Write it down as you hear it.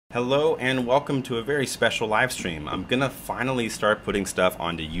Hello and welcome to a very special live stream. I'm gonna finally start putting stuff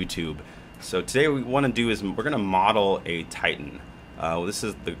onto YouTube. So today what we want to do is we're gonna model a Titan. This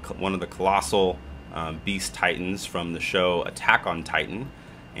is one of the colossal beast Titans from the show Attack on Titan,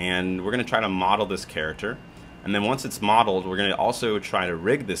 and we're gonna try to model this character. And then once it's modeled, we're gonna also try to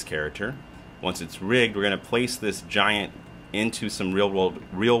rig this character. Once it's rigged, we're gonna place this giant into some real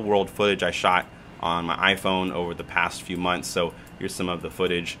world footage I shot on my iPhone over the past few months. So here's some of the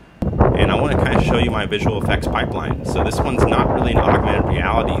footage, and I want to kind of show you my visual effects pipeline. So this one's not really an augmented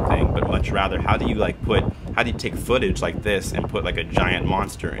reality thing, but much rather how do you take footage like this and put like a giant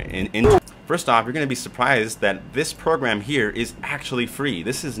monster in. First off, you're going to be surprised that this program here is actually free.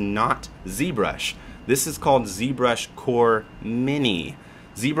 This is not Zbrush. This is called Zbrush Core Mini.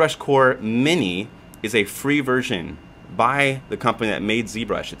 Zbrush Core Mini is a free version by the company that made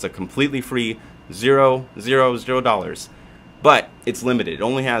Zbrush. It's a completely free $0, but it's limited. It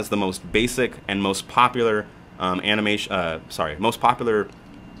only has the most basic and most popular most popular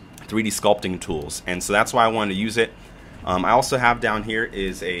 3D sculpting tools, and so that's why I wanted to use it. I also have down here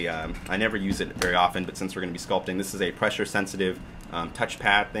is a I never use it very often, but since we're going to be sculpting, this is a pressure sensitive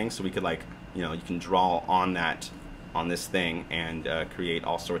touchpad thing, so we could, like, you can draw on this thing and create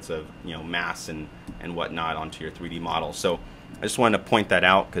all sorts of mass and whatnot onto your 3D model. So I just wanted to point that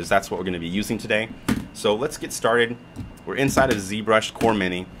out because that's what we're going to be using today. So let's get started. We're inside of ZBrush Core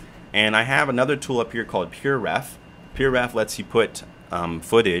Mini, and I have another tool up here called PureRef. PureRef lets you put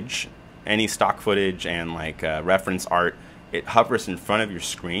footage, any stock footage, and like reference art. It hovers in front of your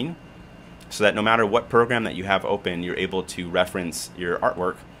screen so that no matter what program that you have open, you're able to reference your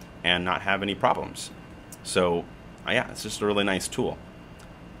artwork and not have any problems. So yeah, it's just a really nice tool.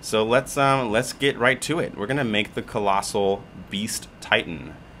 So let's get right to it. We're gonna make the colossal beast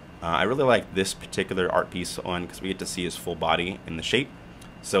Titan. I really like this particular art piece on because we get to see his full body in the shape.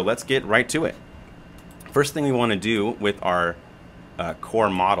 So let's get right to it. First thing we want to do with our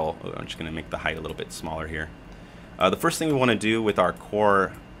core model. I'm just gonna make the height a little bit smaller here. The first thing we want to do with our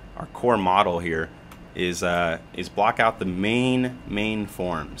core model here is block out the main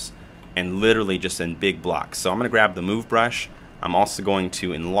forms, and literally just in big blocks. So I'm going to grab the move brush. I'm also going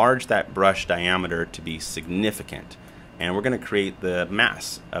to enlarge that brush diameter to be significant, and we're going to create the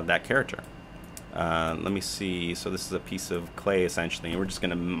mass of that character. Let me see. So this is a piece of clay essentially, and we're just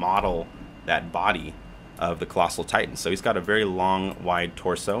going to model that body of the colossal Titan. So he's got a very long, wide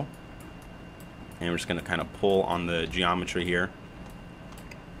torso, and we're just going to kind of pull on the geometry here.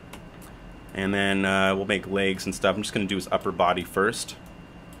 And then we'll make legs and stuff. I'm just going to do his upper body first.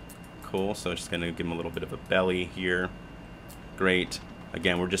 Cool, so just going to give him a little bit of a belly here. Great.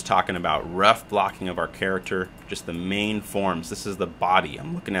 Again, we're just talking about rough blocking of our character, just the main forms. This is the body.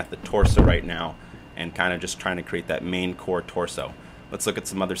 I'm looking at the torso right now and kind of just trying to create that main core torso. Let's look at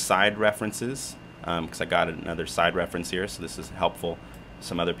some other side references, because I got another side reference here, so this is helpful.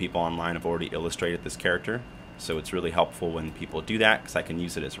 Some other people online have already illustrated this character, so it's really helpful when people do that, because I can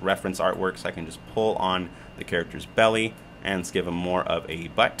use it as reference artwork. So I can just pull on the character's belly and let's give him more of a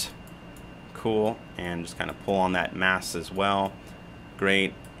butt. Cool, and just kind of pull on that mass as well.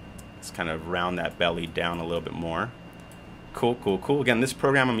 Great. Let's kind of round that belly down a little bit more. Cool, cool, cool. Again, this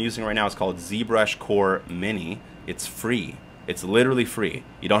program I'm using right now is called ZBrush Core Mini. It's free. It's literally free.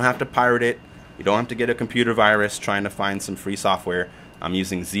 You don't have to pirate it. You don't have to get a computer virus trying to find some free software. I'm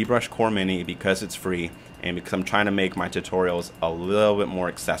using ZBrush Core Mini because it's free and because I'm trying to make my tutorials a little bit more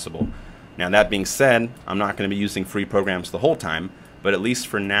accessible. Now, that being said, I'm not going to be using free programs the whole time, but at least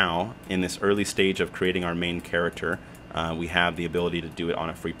for now, in this early stage of creating our main character, we have the ability to do it on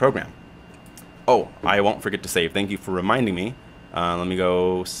a free program. Oh, I won't forget to save. Thank you for reminding me. Let me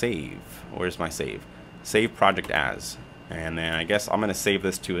go save. Where's my save? Save project as. And then I guess I'm going to save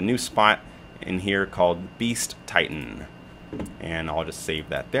this to a new spot in here called Beast Titan. And I'll just save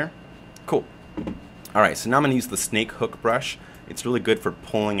that there. Cool. Alright, so now I'm going to use the snake hook brush. It's really good for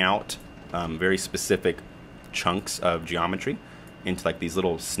pulling out very specific chunks of geometry into like these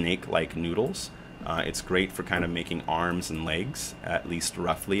little snake-like noodles. It's great for kind of making arms and legs, at least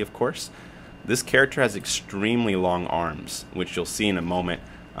roughly, of course. This character has extremely long arms, which you'll see in a moment.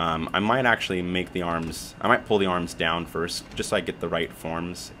 I might actually make the arms, I might pull the arms down first, just so I get the right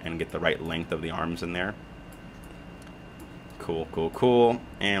forms and get the right length of the arms in there. Cool, cool, cool.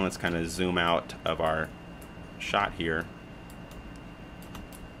 And let's kind of zoom out of our shot here.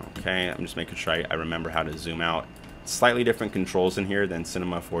 Okay, I'm just making sure I remember how to zoom out. Slightly different controls in here than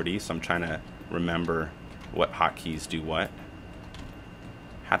Cinema 4D, so I'm trying to remember what hotkeys do what.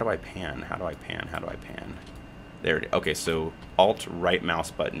 How do I pan? How do I pan? How do I pan? There it is. Okay, so Alt right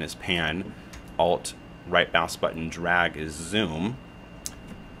mouse button is pan. Alt right mouse button drag is zoom.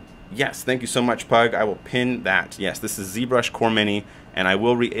 Yes, thank you so much, Pug. I will pin that. Yes, this is ZBrush Core Mini, and I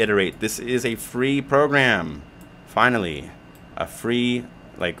will reiterate, this is a free program. Finally, a free,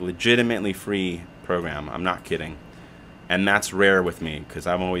 like legitimately free program. I'm not kidding. And that's rare with me, because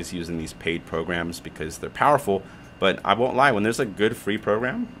I'm always using these paid programs because they're powerful, but I won't lie, when there's a good free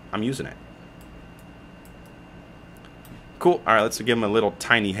program, I'm using it. Cool. All right, let's give him a little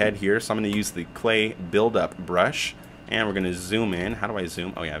tiny head here. So I'm going to use the clay buildup brush, and we're going to zoom in. How do I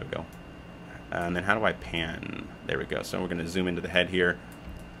zoom? Oh, yeah, there we go. And then how do I pan? There we go. So we're going to zoom into the head here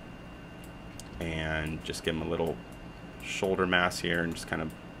and just give him a little shoulder mass here and just kind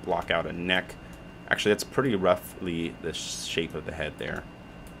of block out a neck. Actually, that's pretty roughly the shape of the head there.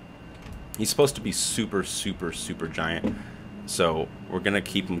 He's supposed to be super, super, super giant. So we're going to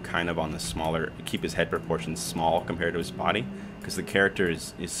keep him kind of on the smaller, keep his head proportions small compared to his body, because the character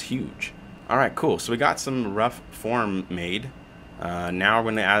is huge. All right, cool. So we got some rough form made. Now we're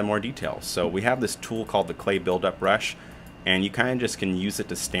going to add more details. So we have this tool called the clay buildup brush, and you kind of just can use it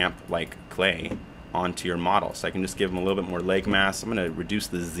to stamp like clay onto your model. So I can just give him a little bit more leg mass. I'm going to reduce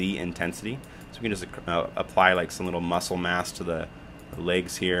the Z intensity. So we can just apply like some little muscle mass to the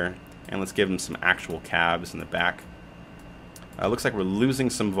legs here. And let's give him some actual calves in the back. Looks like we're losing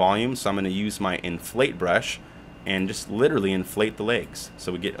some volume, so I'm going to use my inflate brush and just literally inflate the legs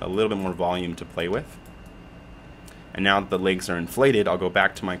so we get a little bit more volume to play with. And now that the legs are inflated, I'll go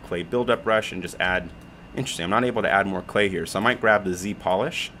back to my clay buildup brush and just add, interesting, I'm not able to add more clay here, so I might grab the Z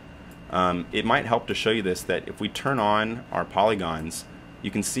polish. It might help to show you this, that if we turn on our polygons, you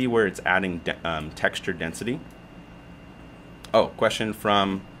can see where it's adding texture density. Oh, question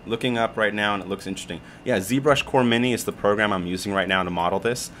from looking up right now, and it looks interesting. Yeah, ZBrush Core Mini is the program I'm using right now to model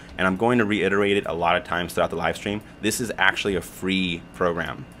this, and I'm going to reiterate it a lot of times throughout the live stream. This is actually a free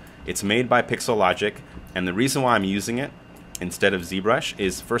program. It's made by Pixel Logic, and the reason why I'm using it instead of ZBrush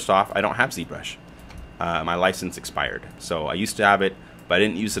is, first off, I don't have ZBrush. My license expired, so I used to have it, but I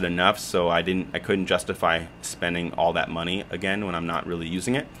didn't use it enough, so I couldn't justify spending all that money again when I'm not really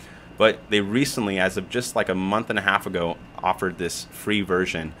using it. But they recently, as of just like a month and a half ago, offered this free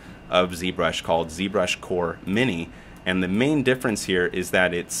version of ZBrush called ZBrush Core Mini, and the main difference here is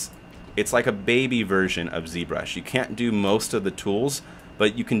that it's like a baby version of ZBrush. You can't do most of the tools,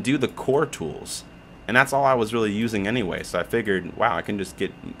 but you can do the core tools, and that's all I was really using anyway. So I figured, wow, I can just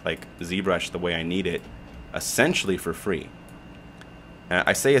get like ZBrush the way I need it, essentially for free.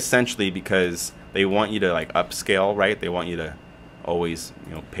 I say essentially because they want you to like upscale, right? They want you to always,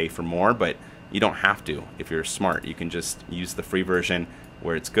 you know, pay for more, but you don't have to. If you're smart, you can just use the free version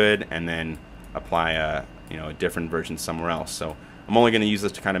where it's good and then apply a different version somewhere else. So I'm only going to use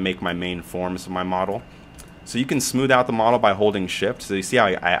this to kind of make my main forms of my model. So you can smooth out the model by holding shift. So you see how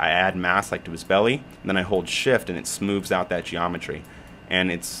I add mass like to his belly, and then I hold shift and it smooths out that geometry.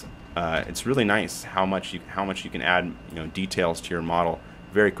 And it's really nice how much you can add, details to your model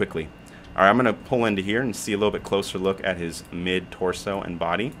very quickly. All right, I'm going to pull into here and see a little bit closer look at his mid-torso and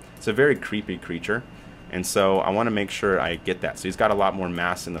body. It's a very creepy creature, and so I want to make sure I get that. So he's got a lot more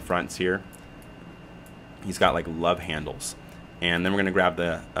mass in the fronts here. He's got like love handles. And then we're going to grab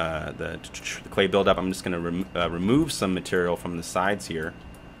the clay buildup. I'm just going to remove some material from the sides here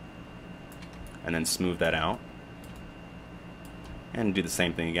and then smooth that out. And do the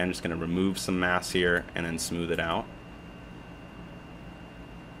same thing again. Just going to remove some mass here and then smooth it out.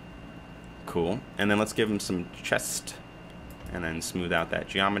 Cool. And then let's give him some chest and then smooth out that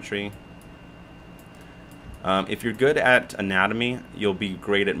geometry. If you're good at anatomy, you'll be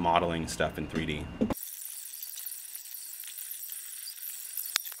great at modeling stuff in 3D.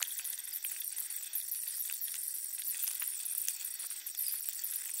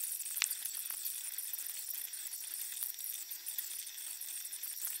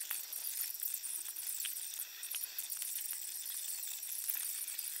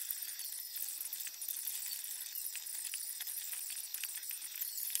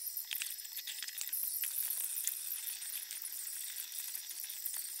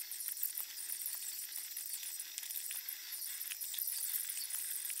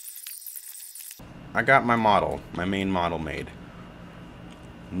 I got my model, my main model made.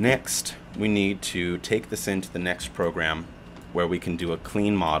 Next, we need to take this into the next program where we can do a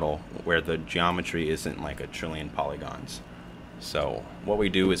clean model where the geometry isn't like a trillion polygons. So what we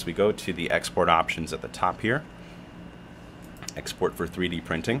do is we go to the export options at the top here, export for 3D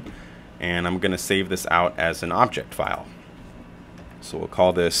printing, and I'm going to save this out as an object file. So we'll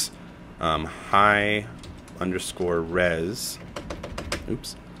call this high_res,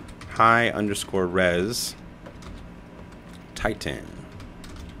 high_res Titan,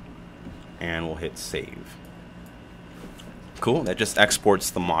 and we'll hit save. Cool, that just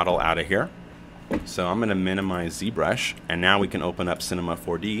exports the model out of here. So I'm going to minimize ZBrush, and now we can open up Cinema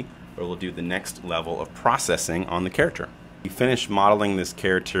 4D, where we'll do the next level of processing on the character. We finished modeling this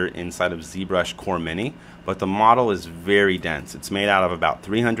character inside of ZBrush Core Mini, but the model is very dense. It's made out of about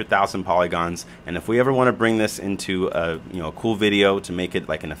 300,000 polygons, and if we ever want to bring this into a cool video to make it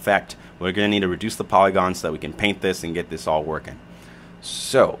like an effect, we're going to need to reduce the polygons so that we can paint this and get this all working.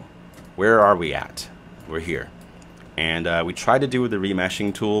 So, where are we at? We're here. And we tried to do with the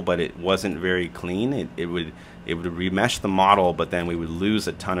remeshing tool, but it wasn't very clean. It would remesh the model, but then we would lose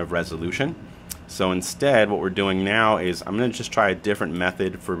a ton of resolution. So instead, what we're doing now is I'm going to just try a different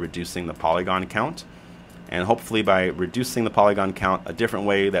method for reducing the polygon count. And hopefully by reducing the polygon count a different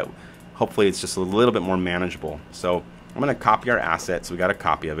way, that hopefully it's just a little bit more manageable. So I'm going to copy our asset. So we got a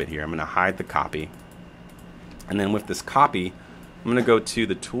copy of it here. I'm going to hide the copy. And then with this copy, I'm going to go to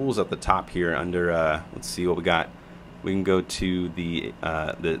the tools at the top here under, let's see what we got. We can go to the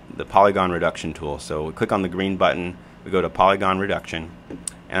polygon reduction tool. So we click on the green button, we go to polygon reduction,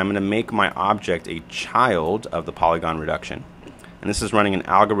 and I'm going to make my object a child of the polygon reduction. And this is running an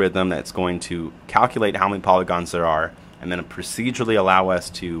algorithm that's going to calculate how many polygons there are, and then procedurally allow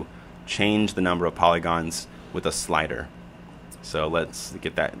us to change the number of polygons with a slider. So let's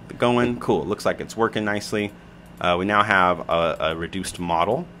get that going. Cool, it looks like it's working nicely. We now have a reduced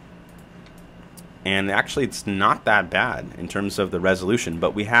model. And actually it's not that bad in terms of the resolution,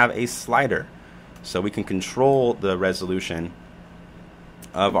 but we have a slider. So we can control the resolution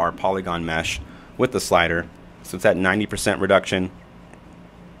of our polygon mesh with the slider. So it's at 90% reduction.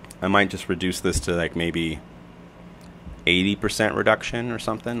 I might just reduce this to like maybe 80% reduction or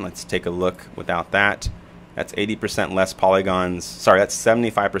something. Let's take a look without that. That's 80% less polygons. Sorry, that's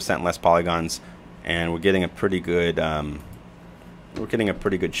 75% less polygons, and we're getting a pretty good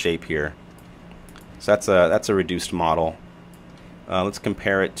shape here. So that's a reduced model. Let's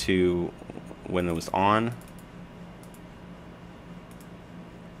compare it to when it was on.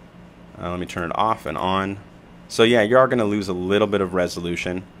 Let me turn it off and on. So yeah, you are going to lose a little bit of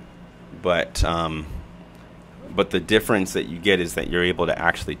resolution, but the difference that you get is that you're able to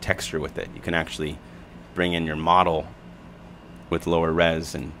actually texture with it. You can actually bring in your model with lower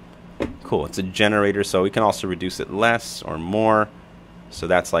res, and cool. It's a generator, so we can also reduce it less or more. So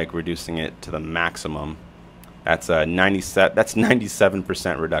that's like reducing it to the maximum. That's a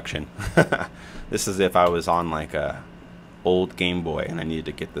 97% reduction. This is if I was on like a old Game Boy and I needed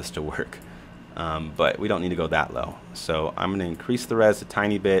to get this to work. But we don't need to go that low. So I'm going to increase the res a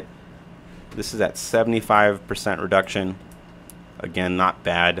tiny bit. This is at 75% reduction. Again, not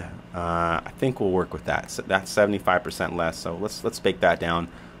bad. I think we'll work with that. So that's 75% less. So let's bake that down.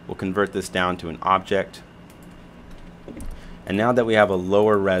 We'll convert this down to an object. And now that we have a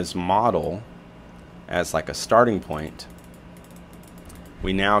lower res model as like a starting point,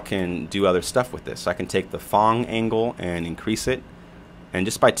 we now can do other stuff with this. So I can take the Phong angle and increase it. And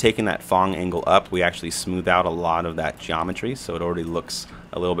just by taking that Phong angle up, we actually smooth out a lot of that geometry. So it already looks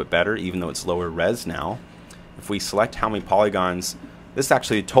a little bit better, even though it's lower res now. If we select how many polygons, this is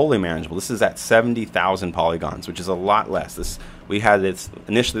actually totally manageable. This is at 70,000 polygons, which is a lot less.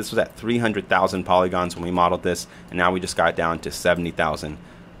 Initially this was at 300,000 polygons when we modeled this, and now we just got down to 70,000.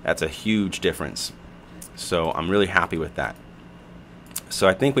 That's a huge difference. So I'm really happy with that. So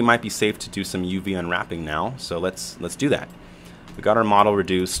I think we might be safe to do some UV unwrapping now. So let's do that. We got our model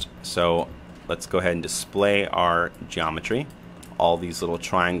reduced, so let's go ahead and display our geometry. All these little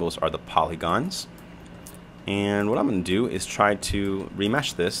triangles are the polygons. And what I'm going to do is try to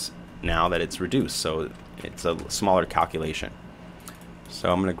remesh this now that it's reduced, so it's a smaller calculation.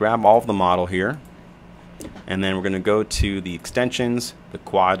 So I'm going to grab all of the model here, and then we're going to go to the extensions, the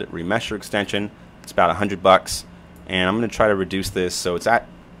quad remesher extension. It's about $100, and I'm going to try to reduce this so it's at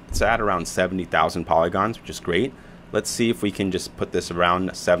around 70,000 polygons, which is great. Let's see if we can just put this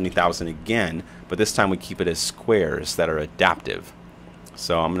around 70,000 again, but this time we keep it as squares that are adaptive.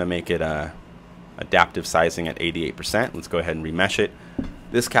 So I'm going to make it adaptive sizing at 88%. Let's go ahead and remesh it.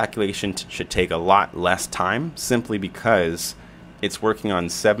 This calculation should take a lot less time, simply because it's working on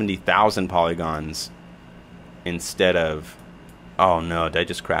 70,000 polygons instead of... Oh no, did I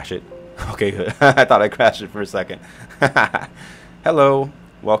just crash it? Okay, good. I thought I crashed it for a second. Hello,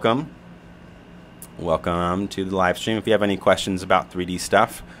 welcome. Welcome to the live stream. If you have any questions about 3D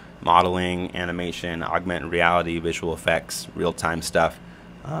stuff, modeling, animation, augmented reality, visual effects, real-time stuff,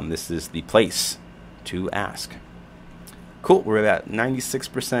 this is the place to ask. Cool, we're at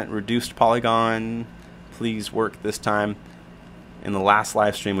 96% reduced polygon. Please work this time. In the last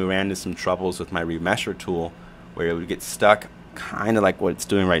live stream, we ran into some troubles with my remesher tool where it would get stuck, kind of like what it's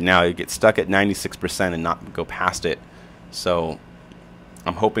doing right now. It would get stuck at 96% and not go past it. So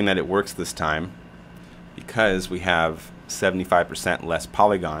I'm hoping that it works this time because we have 75% less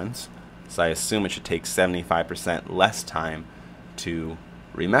polygons. So I assume it should take 75% less time to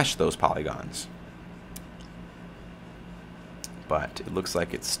remesh those polygons. But it looks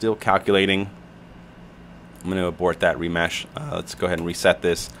like it's still calculating. I'm going to abort that remesh. Let's go ahead and reset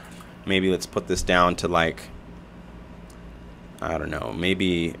this. Maybe let's put this down to like, I don't know,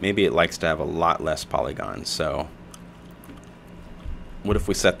 maybe it likes to have a lot less polygons. So what if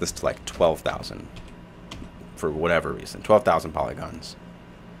we set this to like 12,000 for whatever reason? 12,000 polygons.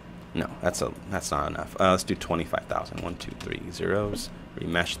 No, that's not enough. Let's do 25,000. 1, 2, 3 zeros.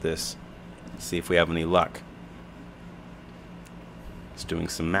 Remesh this. See if we have any luck. It's doing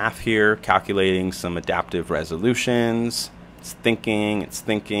some math here, calculating some adaptive resolutions. It's thinking, it's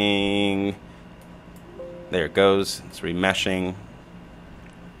thinking. There it goes. It's remeshing.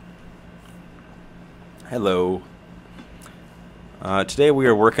 Hello. Today we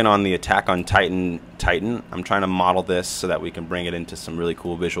are working on the Attack on Titan. I'm trying to model this so that we can bring it into some really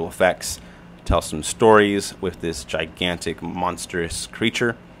cool visual effects, tell some stories with this gigantic, monstrous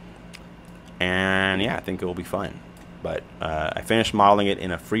creature. And yeah, I think it will be fun. But I finished modeling it in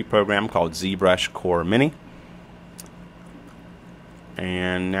a free program called Zbrush Core Mini.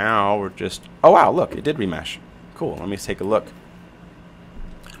 And now we're just... Oh wow, look, it did remesh. Cool, let me take a look.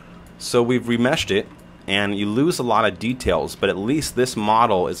 So we've remeshed it, and you lose a lot of details, but at least this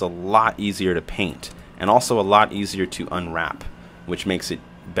model is a lot easier to paint, and also a lot easier to unwrap, which makes it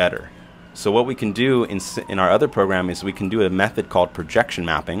better. So what we can do in our other program is we can do a method called projection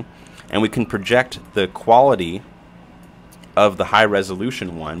mapping, and we can project the quality of the high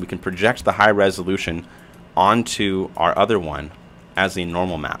resolution one. We can project the high resolution onto our other one as a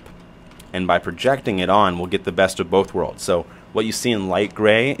normal map. And by projecting it on, we'll get the best of both worlds. So what you see in light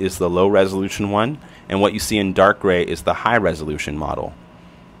gray is the low resolution one, and what you see in dark gray is the high resolution model.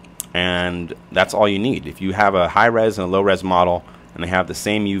 And that's all you need. If you have a high res and a low res model and they have the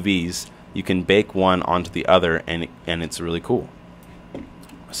same UVs, you can bake one onto the other, and it's really cool.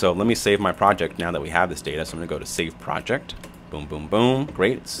 So let me save my project now that we have this data. So I'm going to go to Save Project. Boom, boom, boom.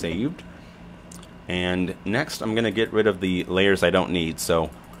 Great, it's saved. And next I'm going to get rid of the layers I don't need. So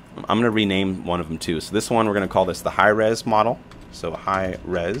I'm going to rename one of them too. So this one, we're going to call this the high res model. So high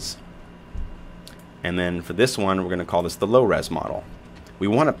res. And then for this one, we're going to call this the low res model. We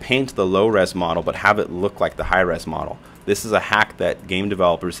want to paint the low res model but have it look like the high res model. This is a hack that game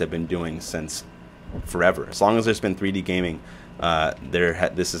developers have been doing since forever. As long as there's been 3D gaming,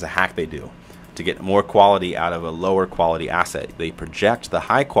 this is a hack they do to get more quality out of a lower quality asset. They project the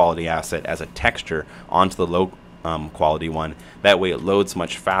high quality asset as a texture onto the low quality one. That way it loads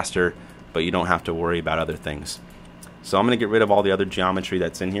much faster, but you don't have to worry about other things. So I'm going to get rid of all the other geometry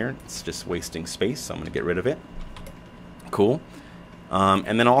that's in here. It's just wasting space, so I'm going to get rid of it. Cool.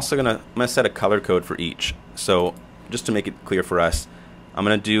 And then also I'm going to set a color code for each. So just to make it clear for us, I'm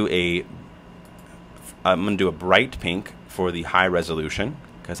going to do a bright pink for the high resolution,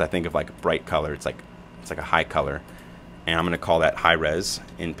 because I think of like a bright color, it's like a high color, and I'm going to call that high res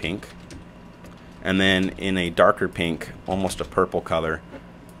in pink. And then in a darker pink, almost a purple color,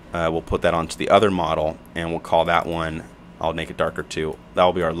 we'll put that onto the other model, and we'll call that one, I'll make it darker too, that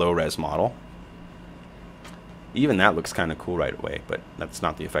will be our low res model. Even that looks kind of cool right away, but that's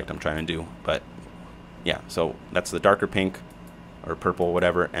not the effect I'm trying to do. But yeah, so that's the darker pink or purple,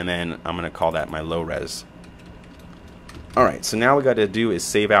 whatever, and then I'm going to call that my low res. Alright, so now what we got to do is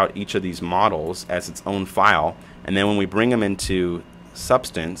save out each of these models as its own file, and then when we bring them into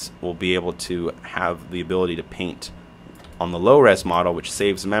Substance, we'll be able to have the ability to paint on the low res model, which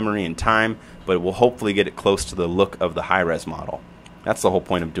saves memory and time, but it will hopefully get it close to the look of the high res model. That's the whole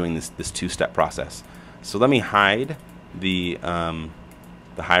point of doing this two-step process. So let me hide the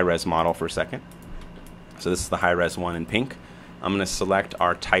high res model for a second. So this is the high res one in pink. I'm going to select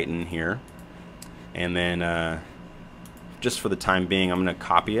our Titan here, and then just for the time being, I'm going to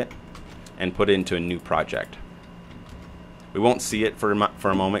copy it and put it into a new project. We won't see it for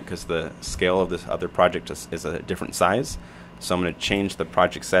a moment because the scale of this other project is a different size. So I'm going to change the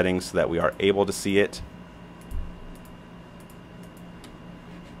project settings so that we are able to see it.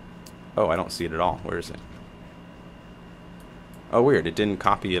 Oh, I don't see it at all. Where is it? Oh, weird. It didn't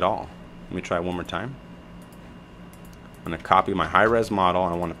copy at all. Let me try one more time. I'm going to copy my high-res model,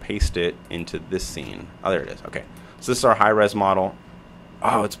 and I want to paste it into this scene. Oh, there it is. Okay. So this is our high-res model.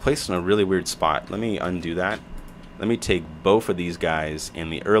 Oh, it's placed in a really weird spot. Let me undo that. Let me take both of these guys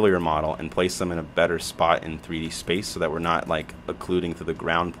in the earlier model and place them in a better spot in 3D space so that we're not like occluding to the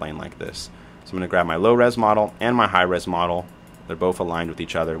ground plane like this. So I'm going to grab my low-res model and my high-res model. They're both aligned with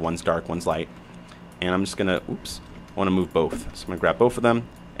each other. One's dark, one's light. And I'm just going to, oops, I want to move both. So I'm going to grab both of them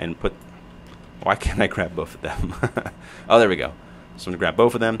and put... Why can't I grab both of them? Oh, there we go. So I'm going to grab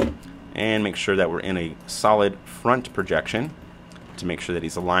both of them and make sure that we're in a solid front projection to make sure that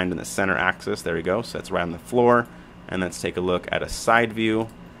he's aligned in the center axis. There we go. So that's right on the floor. And let's take a look at a side view.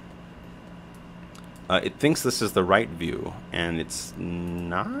 It thinks this is the right view, and it's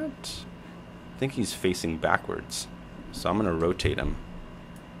not. I think he's facing backwards. So I'm going to rotate him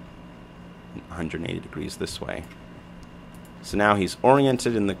 180 degrees this way. So now he's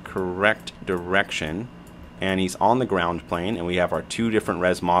oriented in the correct direction, and he's on the ground plane, and we have our two different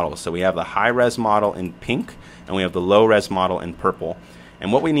res models. So we have the high res model in pink, and we have the low res model in purple.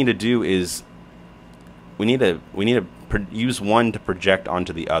 And what we need to do is we need to use one to project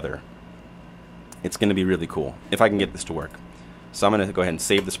onto the other. It's going to be really cool if I can get this to work. So I'm going to go ahead and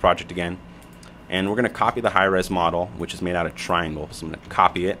save this project again, and we're going to copy the high res model, which is made out of triangle. So I'm going to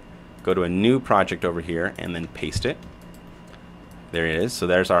copy it, go to a new project over here, and then paste it. There it is. So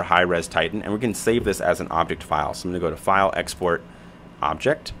there's our high res Titan, and we can save this as an object file. So I'm going to go to File, Export,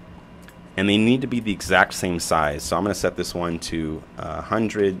 Object, and they need to be the exact same size. So I'm going to set this one to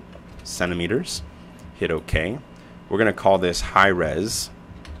 100 centimeters. Hit OK. We're going to call this high res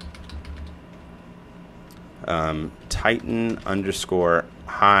Titan underscore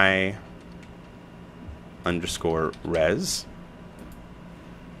high underscore res.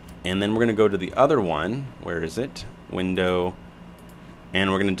 And then we're going to go to the other one. Where is it? Window.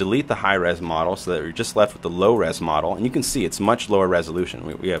 And we're going to delete the high res model so that we're just left with the low res model. And you can see it's much lower resolution.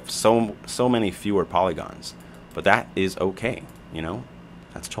 We have so many fewer polygons. But that is okay. You know,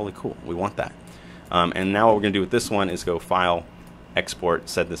 that's totally cool. We want that. And now what we're going to do with this one is go File, Export,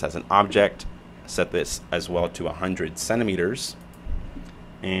 set this as an object, set this as well to 100 centimeters,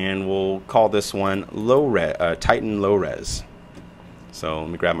 and we'll call this one Titan Low Res. So let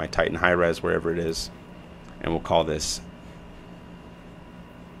me grab my Titan High Res wherever it is, and we'll call this...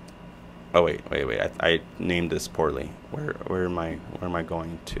 Oh wait, I named this poorly. Where am I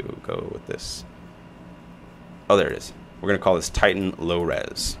going to go with this? Oh, there it is. We're going to call this Titan Low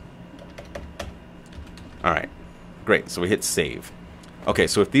Res. Alright, great. So we hit save. Okay,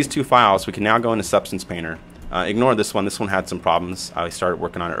 so with these two files, we can now go into Substance Painter. Ignore this one. This one had some problems. I started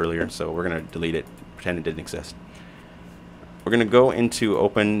working on it earlier, so we're going to delete it, pretend it didn't exist. We're going to go into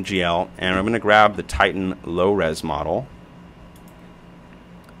OpenGL, and I'm going to grab the Titan Low Res model.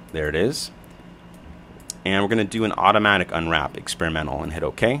 There it is. And we're going to do an automatic unwrap experimental and hit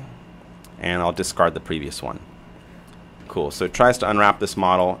OK. And I'll discard the previous one. Cool. So it tries to unwrap this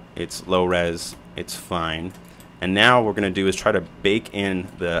model. It's low res. It's fine. And now what we're going to do is try to bake in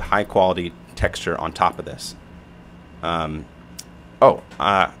the high quality texture on top of this.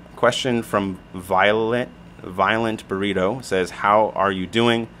 Question from Violent Burrito says, how are you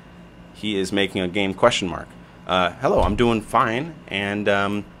doing? He is making a game question mark. Hello, I'm doing fine, and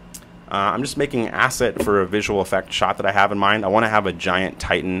I'm just making an asset for a visual effect shot that I have in mind. I want to have a giant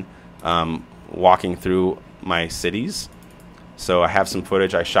Titan walking through my cities. So I have some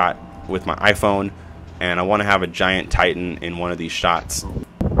footage I shot with my iPhone, and I want to have a giant Titan in one of these shots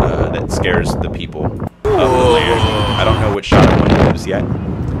that scares the people of the land. I don't know which shot I want to use yet,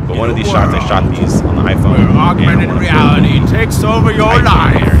 but one of these shots, I shot these on the iPhone. Where augmented reality takes over your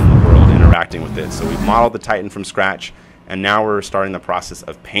life. World interacting with it. So we've modeled the Titan from scratch, and now we're starting the process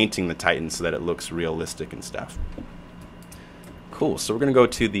of painting the Titan so that it looks realistic and stuff. Cool. So we're going to go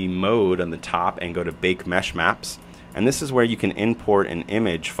to the mode on the top and go to Bake Mesh Maps. And this is where you can import an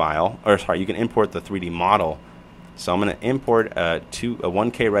image file, or sorry, you can import the 3D model. So I'm going to import a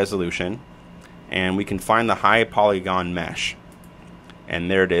 1K resolution, and we can find the high polygon mesh. And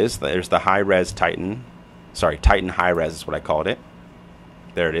there it is. There's the high res Titan. Sorry, Titan High Res is what I called it.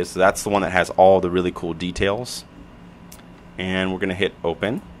 There it is. So that's the one that has all the really cool details. And we're going to hit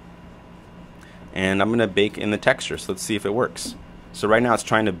open. And I'm going to bake in the texture. So let's see if it works. So right now it's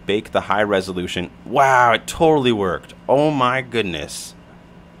trying to bake the high resolution. Wow, it totally worked. Oh my goodness.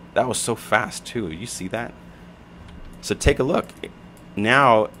 That was so fast too. You see that? So take a look.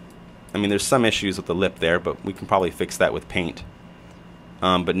 Now, I mean, there's some issues with the lip there, but we can probably fix that with paint.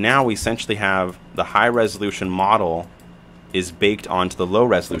 But now we essentially have the high resolution model is baked onto the low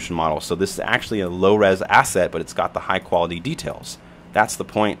resolution model. So this is actually a low res asset, but it's got the high quality details. That's the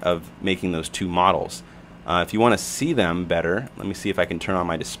point of making those two models. If you want to see them better, let me see if I can turn on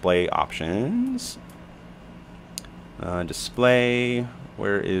my display options. Display,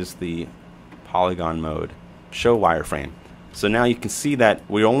 where is the polygon mode? Show wireframe. So now you can see that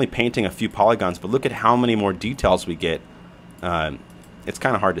we're only painting a few polygons, but look at how many more details we get. It's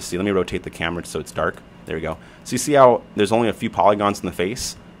kind of hard to see. Let me rotate the camera so it's dark. There we go. So you see how there's only a few polygons in the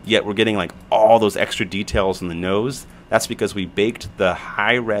face, yet we're getting like all those extra details in the nose. That's because we baked the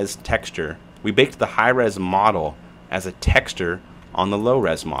high-res texture. We baked the high-res model as a texture on the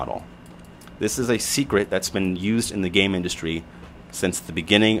low-res model. This is a secret that's been used in the game industry since the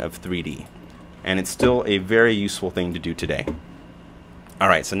beginning of 3D, and it's still a very useful thing to do today.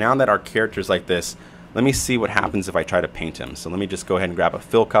 Alright, so now that our character's like this, let me see what happens if I try to paint him. So let me just go ahead and grab a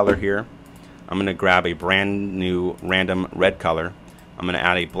fill color here. I'm going to grab a brand new random red color. I'm going to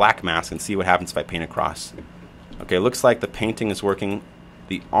add a black mask and see what happens if I paint across. Okay, looks like the painting is working.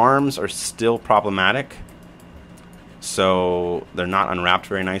 The arms are still problematic, so they're not unwrapped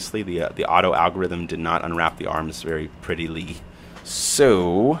very nicely. The auto algorithm did not unwrap the arms very prettily.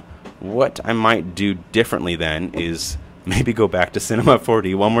 So what I might do differently then is maybe go back to Cinema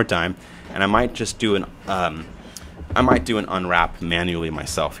 4D one more time, and I might just do an unwrap manually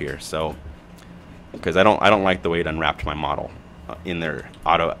myself here. So because I don't like the way it unwrapped my model in their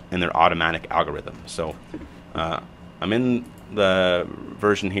automatic algorithm. So I'm in the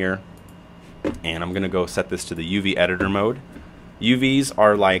version here, and I'm gonna go set this to the UV editor mode. UVs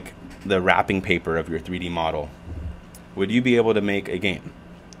are like the wrapping paper of your 3D model. Would you be able to make a game?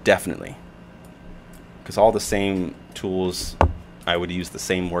 Definitely, because all the same tools, I would use the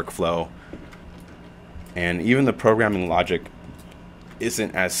same workflow, and even the programming logic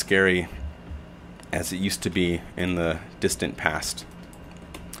isn't as scary as it used to be in the distant past.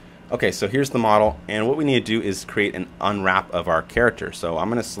 Okay, so here's the model, and what we need to do is create an unwrap of our character. So I'm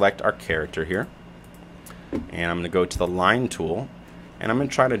going to select our character here, and I'm going to go to the line tool, and I'm going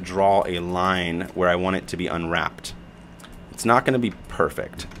to try to draw a line where I want it to be unwrapped. It's not going to be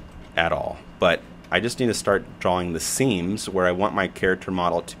perfect at all, but I just need to start drawing the seams where I want my character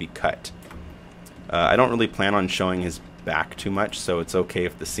model to be cut. I don't really plan on showing his back too much, so it's okay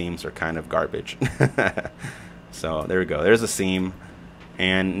if the seams are kind of garbage. So there we go, there's a seam.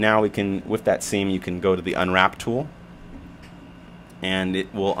 And now we can, with that seam, you can go to the unwrap tool, and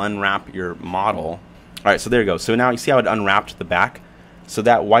it will unwrap your model. Alright, so there you go. So now you see how it unwrapped the back? So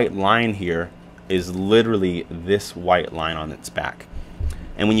that white line here is literally this white line on its back.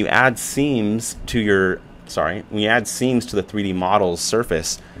 And when you add seams to your, when you add seams to the 3D model's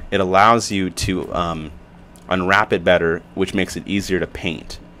surface, it allows you to unwrap it better, which makes it easier to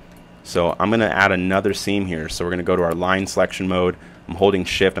paint. So I'm going to add another seam here. So we're going to go to our line selection mode. I'm holding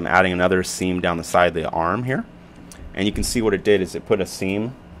shift, I'm adding another seam down the side of the arm here, and you can see what it did is it put a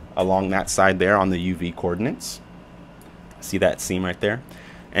seam along that side there on the UV coordinates. See that seam right there?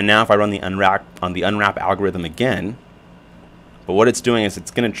 And now if I run the unwrap algorithm again, but what it's doing is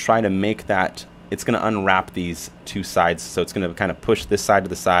it's going to try to make that, it's going to unwrap these two sides, so it's going to kind of push this side to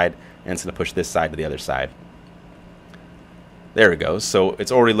the side, and it's going to push this side to the other side. There it goes. So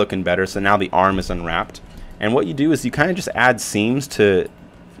it's already looking better. So now the arm is unwrapped. And what you do is you kind of just add seams to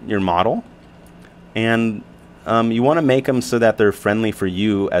your model, and you want to make them so that they're friendly for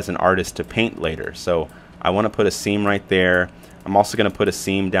you as an artist to paint later. So I want to put a seam right there. I'm also going to put a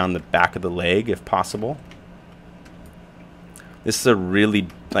seam down the back of the leg if possible. This is a really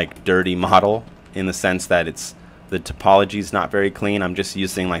like dirty model in the sense that the topology is not very clean. I'm just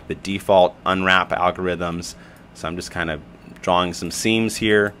using like the default unwrap algorithms. So I'm just kind of drawing some seams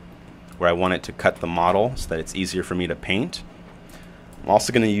here where I want it to cut the model so that it's easier for me to paint. I'm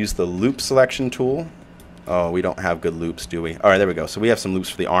also going to use the loop selection tool. Oh, we don't have good loops, do we? Alright, there we go. So we have some loops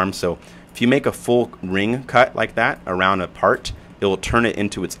for the arm. So if you make a full ring cut like that around a part, it will turn it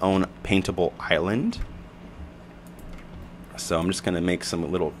into its own paintable island. So I'm just going to make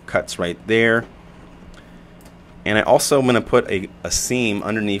some little cuts right there. And I also am going to put a seam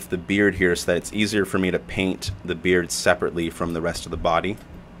underneath the beard here so that it's easier for me to paint the beard separately from the rest of the body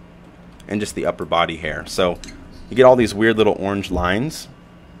and just the upper body hair. So you get all these weird little orange lines.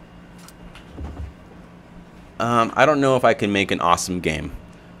 I don't know if I can make an awesome game.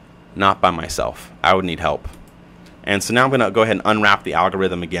 Not by myself. I would need help. And so now I'm going to go ahead and unwrap the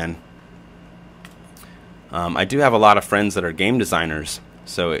algorithm again. I do have a lot of friends that are game designers,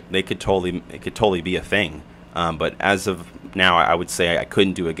 so it could totally be a thing. But as of now, I would say I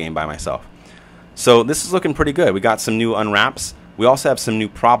couldn't do a game by myself. So this is looking pretty good. We got some new unwraps. We also have some new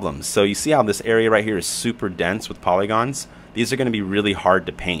problems. So you see how this area right here is super dense with polygons? These are going to be really hard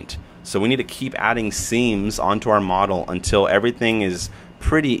to paint. So we need to keep adding seams onto our model until everything is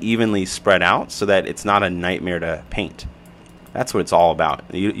pretty evenly spread out so that it's not a nightmare to paint. That's what it's all about.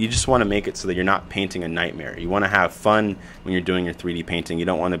 You just want to make it so that you're not painting a nightmare. You want to have fun when you're doing your 3D painting. You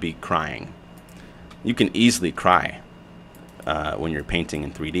don't want to be crying. You can easily cry when you're painting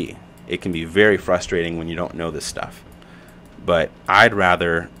in 3D. It can be very frustrating when you don't know this stuff. But I'd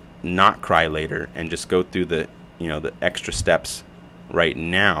rather not cry later and just go through the extra steps right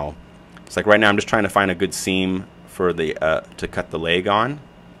now. It's like right now I'm just trying to find a good seam for the to cut the leg on.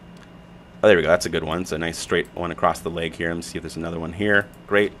 Oh, there we go. That's a good one. It's a nice straight one across the leg here. Let me see if there's another one here.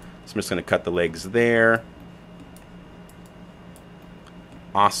 Great. So I'm just going to cut the legs there.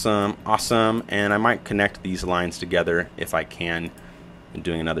 Awesome, awesome. And I might connect these lines together if I can. I'm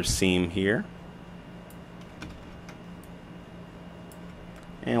doing another seam here.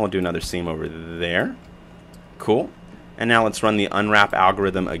 And we'll do another seam over there. Cool. And now let's run the unwrap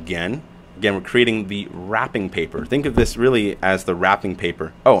algorithm again. Again, we're creating the wrapping paper. Think of this really as the wrapping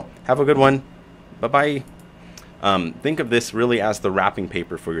paper. Oh, have a good one. Bye-bye. Think of this really as the wrapping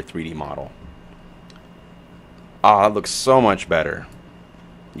paper for your 3D model. Oh, that looks so much better.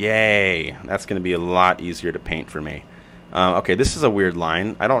 Yay. That's going to be a lot easier to paint for me. Okay, this is a weird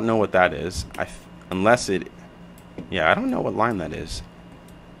line. I don't know what that is. Unless it... Yeah, I don't know what line that is.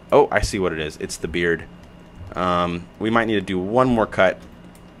 Oh, I see what it is. It's the beard. We might need to do one more cut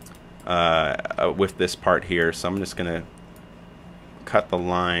with this part here. So I'm just going to cut the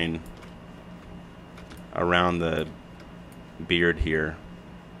line around the beard here.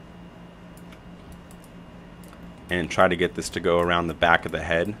 And try to get this to go around the back of the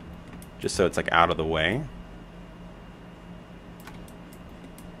head. Just so it's like out of the way.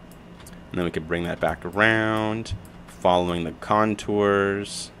 And then we could bring that back around. Following the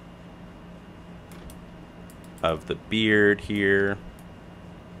contours of the beard here.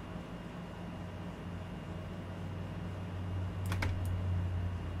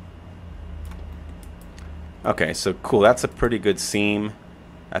 Okay, so cool. That's a pretty good seam.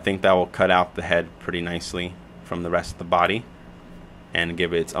 I think that will cut out the head pretty nicely from the rest of the body and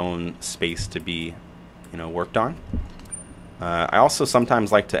give it its own space to be, you know, worked on. I also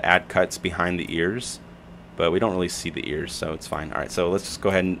sometimes like to add cuts behind the ears, but we don't really see the ears, so it's fine. All right, so let's just go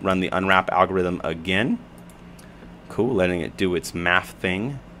ahead and run the unwrap algorithm again. Cool, letting it do its math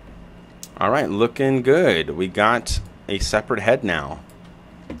thing. All right, looking good. We got a separate head now,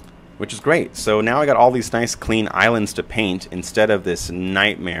 which is great. So now I got all these nice clean islands to paint instead of this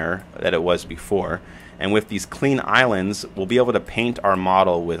nightmare that it was before. And with these clean islands, we'll be able to paint our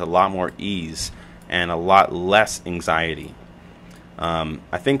model with a lot more ease and a lot less anxiety.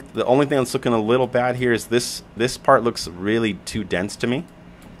 I think the only thing that's looking a little bad here is this part looks really too dense to me.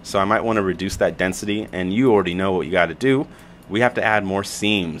 So I might want to reduce that density, and you already know what you got to do. We have to add more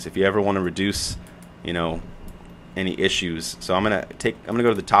seams if you ever want to reduce, you know, any issues. So I'm gonna go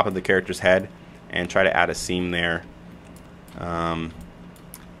to the top of the character's head and try to add a seam there.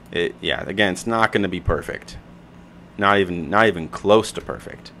 Yeah, again, it's not going to be perfect. Not even close to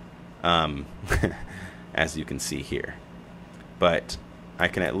perfect, as you can see here. But I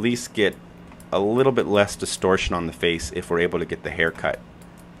can at least get a little bit less distortion on the face if we're able to get the haircut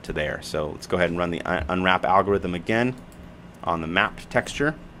to there. So let's go ahead and run the unwrap algorithm again on the mapped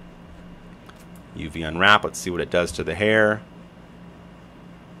texture. UV unwrap, let's see what it does to the hair.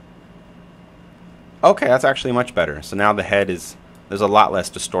 Okay, that's actually much better. So now the head there's a lot less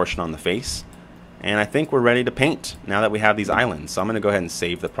distortion on the face. And I think we're ready to paint now that we have these islands. So I'm going to go ahead and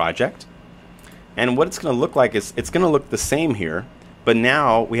save the project. And what it's going to look like is it's going to look the same here, but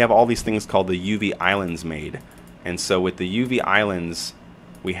now we have all these things called the UV islands made. And so with the UV islands,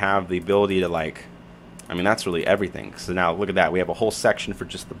 we have the ability to, like, I mean, that's really everything. So now look at that. We have a whole section for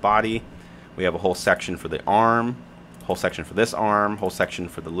just the body. We have a whole section for the arm, whole section for this arm, whole section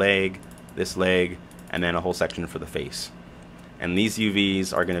for the leg, this leg, and then a whole section for the face. And these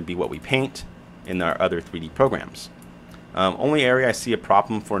UVs are going to be what we paint in our other 3D programs. Only area I see a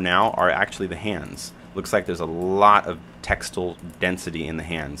problem for now are actually the hands. Looks like there's a lot of textile density in the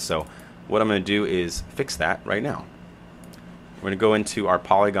hands. So what I'm going to do is fix that right now. We're going to go into our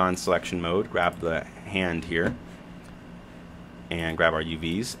polygon selection mode, grab the hand here, and grab our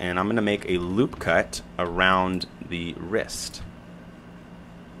UVs, and I'm going to make a loop cut around the wrist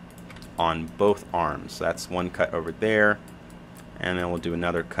on both arms. So that's one cut over there, and then we'll do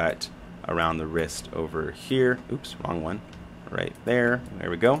another cut around the wrist over here. Oops, wrong one. Right there. There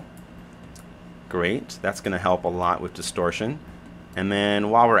we go. Great. That's going to help a lot with distortion. And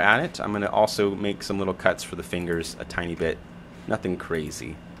then while we're at it, I'm going to also make some little cuts for the fingers a tiny bit. Nothing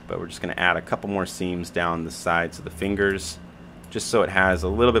crazy, but we're just going to add a couple more seams down the sides of the fingers, just so it has a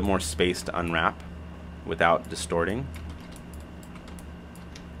little bit more space to unwrap without distorting.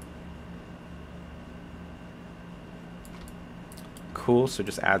 Cool, so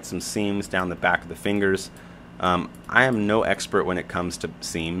just add some seams down the back of the fingers. I am no expert when it comes to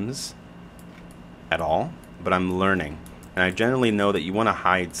seams at all, but I'm learning. And I generally know that you want to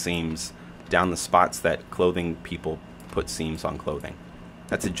hide seams down the spots that clothing people put seams on clothing.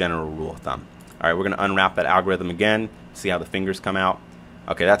 That's a general rule of thumb. Alright, we're going to unwrap that algorithm again, see how the fingers come out.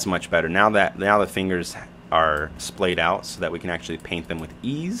 Okay, that's much better. Now the fingers are splayed out so that we can actually paint them with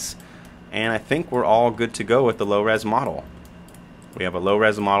ease. And I think we're all good to go with the low-res model. We have a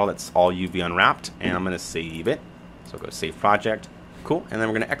low-res model that's all UV unwrapped, and I'm going to save it. So go Save Project. Cool, and then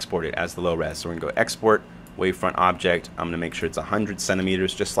we're going to export it as the low-res. So we're going to go Export, Wavefront Object. I'm going to make sure it's 100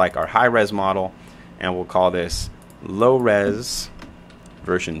 centimeters, just like our high-res model. And we'll call this low-res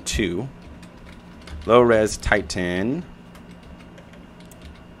version 2. Low-res Titan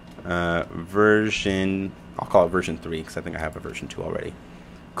version, I'll call it version 3 because I think I have a version 2 already.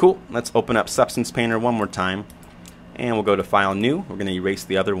 Cool, let's open up Substance Painter one more time. And we'll go to File, New. We're going to erase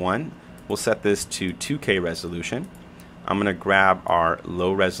the other one. We'll set this to 2K resolution. I'm going to grab our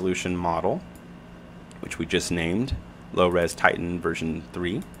low resolution model, which we just named, Low Res Titan version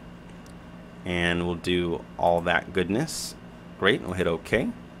 3. And we'll do all that goodness. Great, we'll hit OK.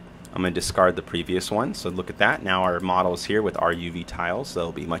 I'm going to discard the previous one, so look at that. Now our model is here with our UV tiles, so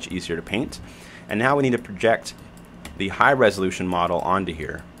it'll be much easier to paint. And now we need to project the high resolution model onto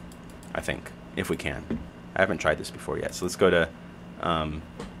here, I think, if we can. I haven't tried this before yet, so let's go to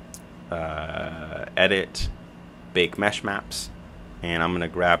Edit, Bake Mesh Maps, and I'm going to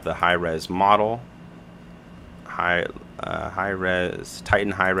grab the high res model, high res,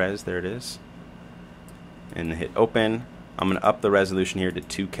 Titan high res, there it is, and hit Open. I'm going to up the resolution here to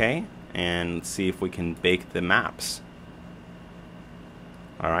 2K and see if we can bake the maps.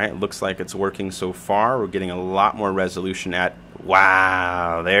 Alright, looks like it's working so far. We're getting a lot more resolution at,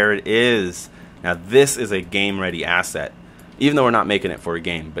 wow, there it is. Now this is a game ready asset, even though we're not making it for a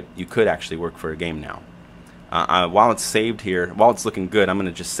game, but you could actually work for a game now. While it's saved here, while it's looking good, I'm going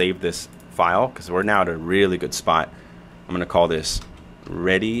to just save this file because we're now at a really good spot. I'm going to call this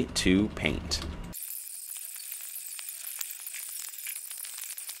Ready to Paint.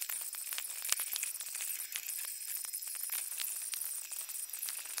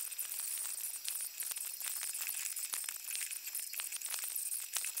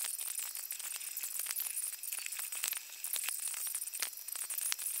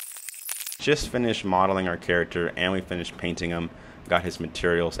 Just finished modeling our character and we finished painting him. Got his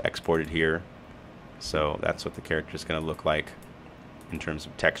materials exported here. So that's what the character is going to look like in terms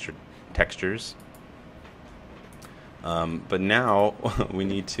of textures. But now we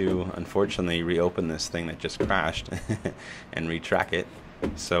need to unfortunately reopen this thing that just crashed and retrack it.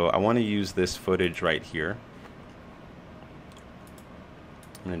 So I want to use this footage right here.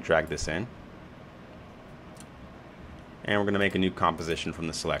 I'm going to drag this in. And we're going to make a new composition from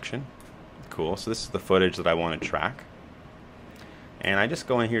the selection. Cool, so this is the footage that I want to track. And I just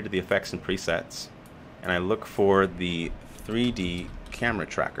go in here to the effects and presets and I look for the 3D camera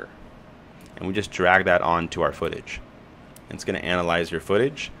tracker. And we just drag that onto our footage. And it's going to analyze your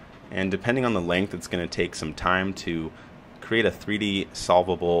footage, and depending on the length it's going to take some time to create a 3D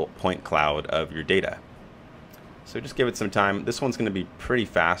solvable point cloud of your data. So just give it some time. This one's going to be pretty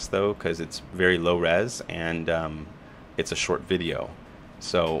fast though because it's very low res and it's a short video.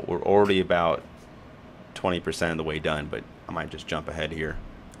 So we're already about 20% of the way done, but I might just jump ahead here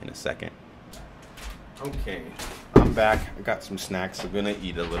in a second. Okay, I'm back. I got some snacks. I'm gonna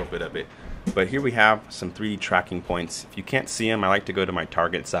eat a little bit of it. But here we have some 3D tracking points. If you can't see them, I like to go to my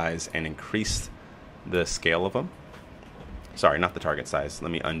target size and increase the scale of them. Sorry, not the target size. Let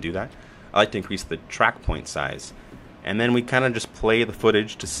me undo that. I like to increase the track point size. And then we kind of just play the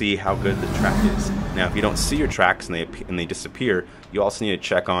footage to see how good the track is. Now, if you don't see your tracks and they disappear, you also need to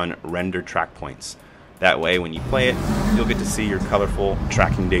check on render track points. That way, when you play it, you'll get to see your colorful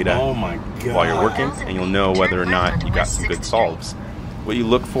tracking data while you're working, and you'll know whether or not you got some good solves. What you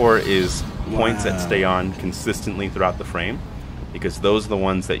look for is points that stay on consistently throughout the frame, because those are the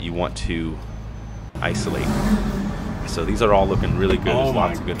ones that you want to isolate. So these are all looking really good. There's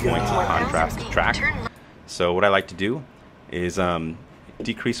lots of good points of contrast to track. So what I like to do is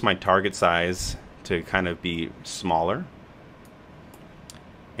decrease my target size to kind of be smaller,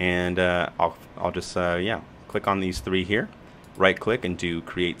 and I'll just click on these three here, right click and do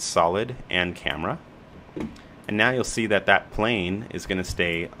create solid and camera, and now you'll see that that plane is going to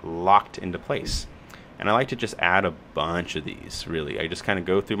stay locked into place. And I like to just add a bunch of these. Really, I just kind of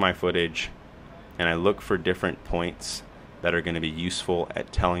go through my footage and I look for different points that are going to be useful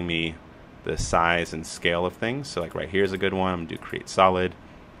at telling me the size and scale of things. So like right here is a good one. I'm going to do create solid.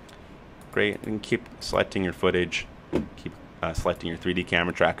 Great, and keep selecting your footage, keep selecting your 3D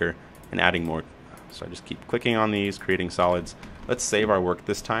camera tracker and adding more. So I just keep clicking on these, creating solids. Let's save our work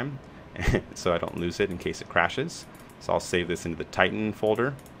this time so I don't lose it in case it crashes. So I'll save this into the Titan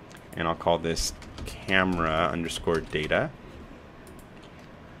folder and I'll call this camera_data.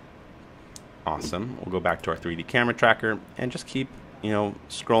 Awesome. We'll go back to our 3D camera tracker and just keep,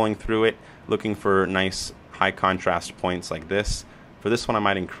 scrolling through it, looking for nice high contrast points like this. For this one, I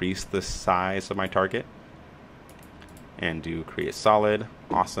might increase the size of my target and do create a solid.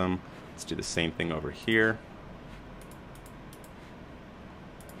 Awesome. Let's do the same thing over here.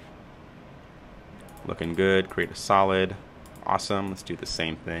 Looking good. Create a solid. Awesome. Let's do the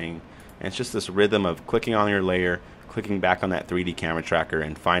same thing. And it's just this rhythm of clicking on your layer, clicking back on that 3D camera tracker,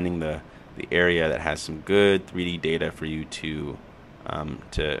 and finding the area that has some good 3D data for you to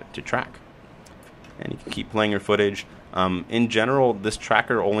track. And you can keep playing your footage. In general, this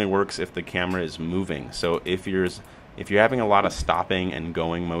tracker only works if the camera is moving. So if you're having a lot of stopping and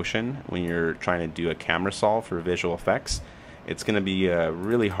going motion when you're trying to do a camera solve for visual effects, it's going to be a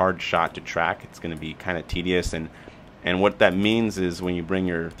really hard shot to track. It's going to be kind of tedious, and what that means is when you bring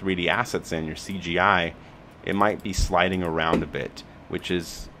your 3D assets in, your CGI, it might be sliding around a bit, which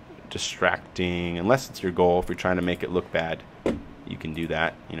is distracting unless it's your goal. If you're trying to make it look bad, you can do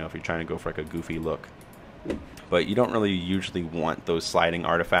that, if you're trying to go for like a goofy look. But you don't really usually want those sliding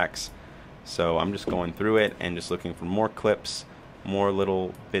artifacts. So I'm just going through it and just looking for more clips, more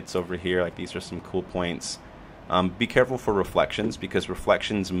little bits over here. Like these are some cool points. Be careful for reflections, because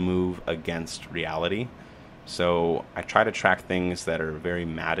reflections move against reality. So I try to track things that are very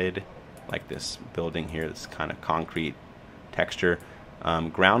matted, like this building here, this kind of concrete texture.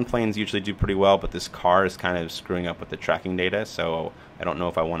 Ground planes usually do pretty well, but this car is kind of screwing up with the tracking data, so I don't know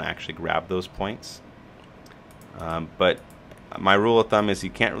if I want to actually grab those points. But my rule of thumb is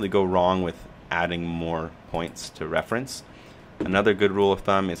you can't really go wrong with adding more points to reference. Another good rule of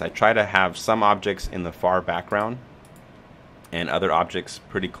thumb is I try to have some objects in the far background and other objects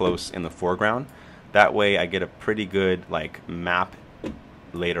pretty close in the foreground. That way I get a pretty good map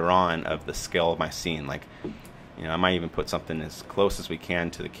later on of the scale of my scene. I might even put something as close as we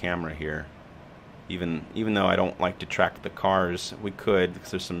can to the camera here. Even though I don't like to track the cars, we could,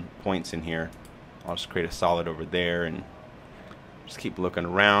 because there's some points in here. I'll just create a solid over there and just keep looking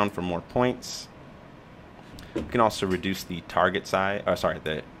around for more points. We can also reduce the target size,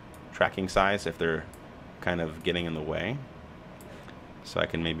 the tracking size if they're kind of getting in the way. So I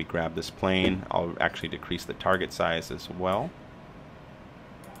can maybe grab this plane. I'll actually decrease the target size as well.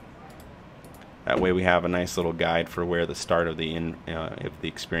 That way we have a nice little guide for where the start of the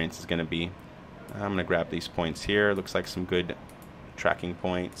experience is going to be. I'm going to grab these points here. Looks like some good tracking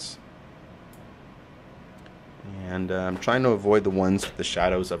points. And I'm trying to avoid the ones with the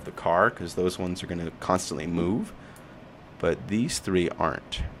shadows of the car, because those ones are going to constantly move. But these three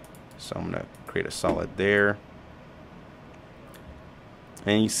aren't. So I'm going to create a solid there.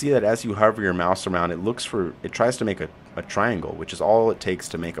 And you see that as you hover your mouse around, it tries to make a triangle, which is all it takes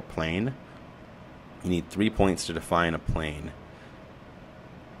to make a plane. You need 3 points to define a plane.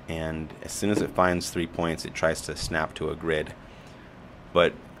 And as soon as it finds 3 points, it tries to snap to a grid.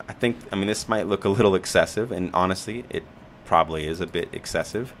 But I mean, this might look a little excessive, and honestly, it probably is a bit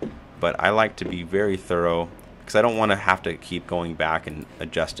excessive. But I like to be very thorough, because I don't want to have to keep going back and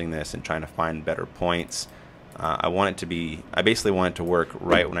adjusting this and trying to find better points. I basically want it to work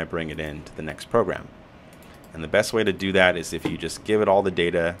right when I bring it into the next program. And the best way to do that is if you just give it all the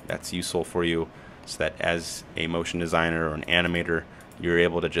data that's useful for you, so that as a motion designer or an animator, you're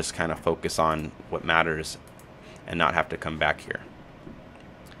able to just kind of focus on what matters and not have to come back here.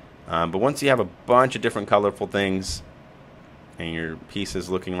 But once you have a bunch of different colorful things and your piece is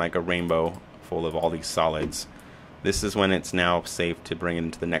looking like a rainbow full of all these solids, this is when it's now safe to bring it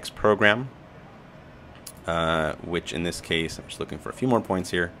into the next program, which in this case, I'm just looking for a few more points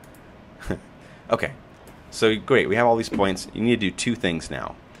here. Okay, so great, we have all these points. You need to do 2 things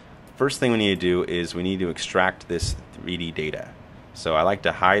now. First thing we need to do is we need to extract this 3D data. So I like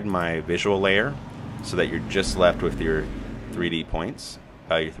to hide my visual layer so that you're just left with your 3D points,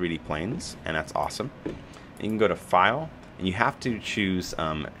 your 3D planes, and that's awesome. And you can go to File, and you have to choose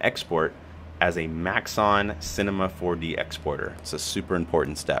Export as a Maxon Cinema 4D exporter. It's a super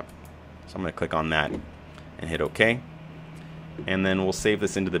important step. So I'm going to click on that and hit OK. And then we'll save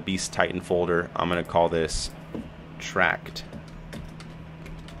this into the Beast Titan folder. I'm going to call this Tracked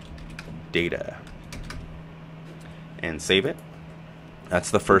Data and save it.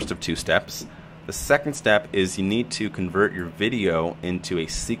 That's the first of 2 steps. The second step is you need to convert your video into a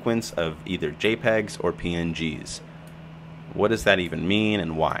sequence of either JPEGs or PNGs. What does that even mean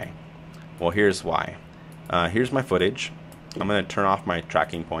and why? Well, here's why. Here's my footage. I'm going to turn off my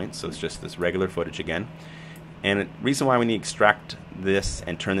tracking points, so it's just this regular footage again. And the reason why we need to extract this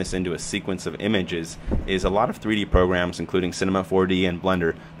and turn this into a sequence of images is a lot of 3D programs, including Cinema 4D and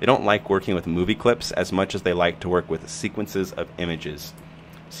Blender, they don't like working with movie clips as much as they like to work with sequences of images.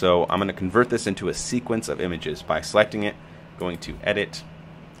 So I'm going to convert this into a sequence of images by selecting it, going to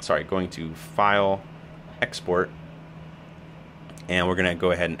going to File, Export, and we're going to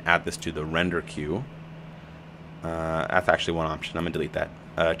go ahead and add this to the render queue. That's actually one option. I'm going to delete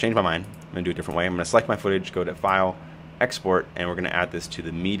that. Change my mind. I'm going to do it a different way. I'm going to select my footage, go to File, Export, and we're going to add this to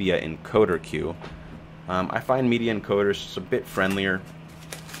the Media Encoder queue. I find Media Encoders just a bit friendlier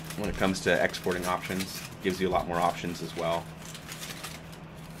when it comes to exporting options. It gives you a lot more options as well.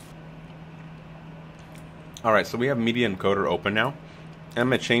 Alright, so we have Media Encoder open now. I'm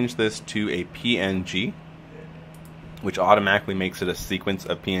going to change this to a PNG, which automatically makes it a sequence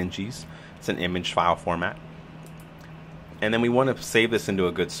of PNGs. It's an image file format. And then we want to save this into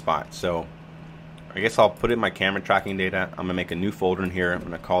a good spot. So I guess I'll put in my camera tracking data. I'm going to make a new folder in here. I'm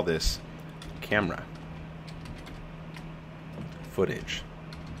going to call this Camera Footage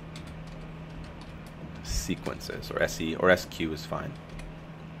Sequences, or SE, or SQ is fine.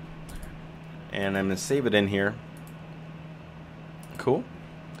 And I'm going to save it in here. Cool.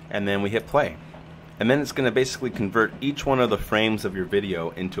 And then we hit play. And then it's going to basically convert each one of the frames of your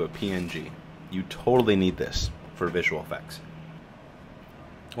video into a PNG. You totally need this for visual effects.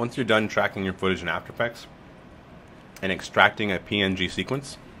 Once you're done tracking your footage in After Effects and extracting a PNG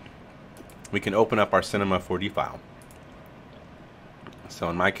sequence, we can open up our Cinema 4D file. So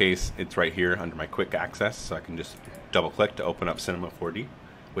in my case, it's right here under my quick access, so I can just double click to open up Cinema 4D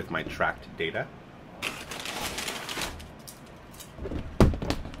with my tracked data.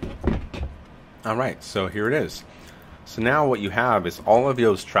 Alright, so here it is. So now what you have is all of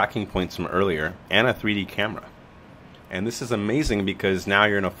those tracking points from earlier and a 3D camera. And this is amazing because now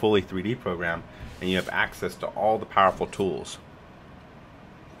you're in a fully 3D program and you have access to all the powerful tools.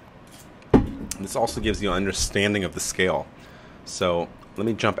 This also gives you an understanding of the scale. So let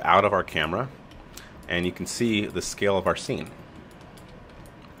me jump out of our camera and you can see the scale of our scene,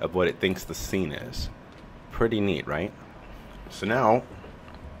 of what it thinks the scene is. Pretty neat, right? So now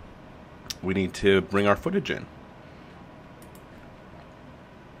we need to bring our footage in.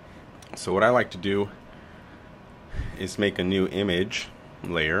 So what I like to do is make a new image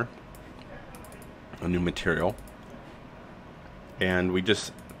layer, a new material, and we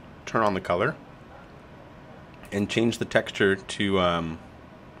just turn on the color and change the texture to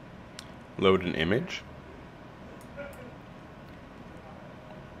load an image.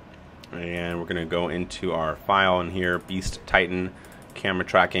 And we're going to go into our file in here, Beast Titan, camera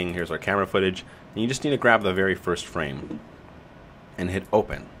tracking. Here's our camera footage. And you just need to grab the very first frame and hit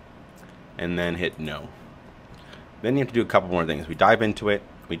open, and then hit no. Then you have to do a couple more things. We dive into it,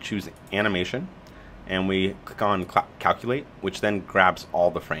 we choose animation, and we click on calculate, which then grabs all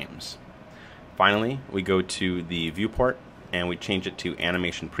the frames. Finally, we go to the viewport and we change it to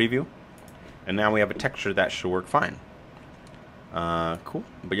animation preview, and now we have a texture that should work fine. Cool,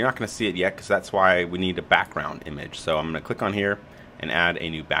 but you're not going to see it yet because that's why we need a background image. So I'm going to click on here and add a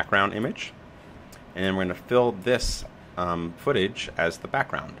new background image, and then we're going to fill this footage as the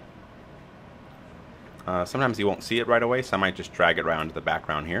background. Sometimes you won't see it right away, so I might just drag it around to the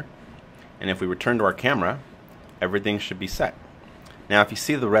background here. And if we return to our camera, everything should be set. Now if you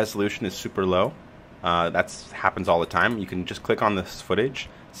see the resolution is super low, that happens all the time. You can just click on this footage,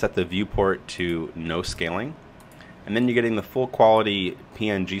 set the viewport to no scaling, and then you're getting the full quality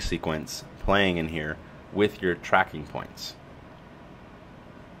PNG sequence playing in here with your tracking points.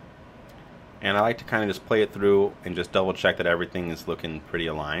 And I like to kind of just play it through and just double check that everything is looking pretty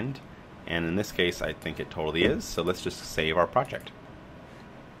aligned. And in this case, I think it totally is. So let's just save our project.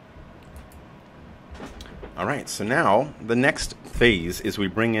 Alright, so now the next phase is we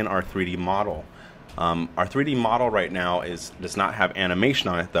bring in our 3D model. Our 3D model right now does not have animation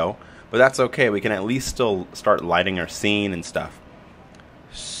on it though, but that's okay. We can at least still start lighting our scene and stuff.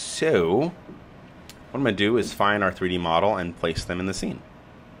 So what I'm going to do is find our 3D model and place them in the scene.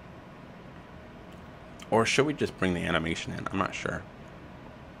 Or should we just bring the animation in? I'm not sure.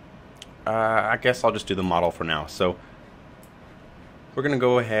 I guess I'll just do the model for now. So we're going to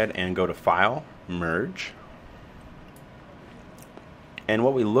go ahead and go to File, Merge. And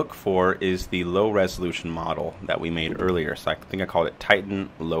what we look for is the low resolution model that we made earlier. So I think I called it Titan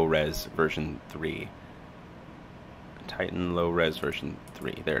Low Res version 3. Titan Low Res version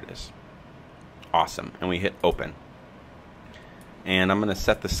 3. There it is. Awesome. And we hit open. And I'm going to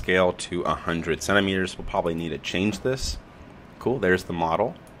set the scale to 100 centimeters. We'll probably need to change this. Cool. There's the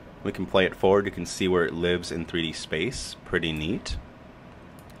model. We can play it forward. You can see where it lives in 3D space. Pretty neat.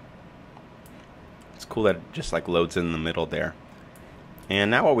 It's cool that it just like loads in the middle there.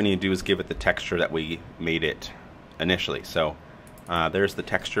 And now what we need to do is give it the texture that we made it initially. So there's the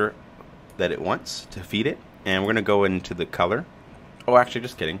texture that it wants to feed it. And we're going to go into the color Oh, actually,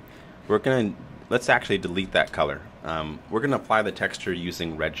 just kidding. Let's actually delete that color. We're gonna apply the texture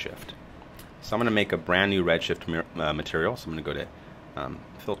using Redshift. So I'm gonna make a brand new Redshift material. So I'm gonna go to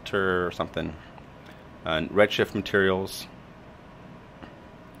filter or something. Redshift materials.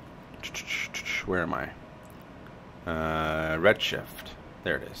 Where am I? Redshift.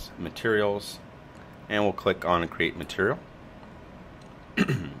 There it is. Materials. And we'll click on create material.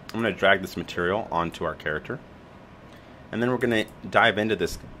 I'm going to drag this material onto our character. And then we're going to dive into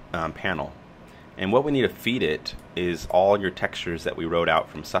this panel. And what we need to feed it is all your textures that we wrote out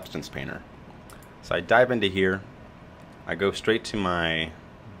from Substance Painter. So I dive into here. I go straight to my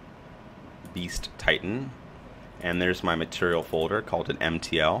Beast Titan. And there's my material folder called an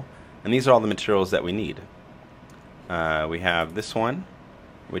MTL. And these are all the materials that we need. We have this one,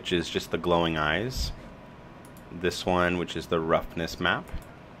 which is just the glowing eyes. This one, which is the roughness map.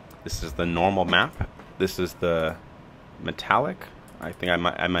 This is the normal map. This is the metallic. I think I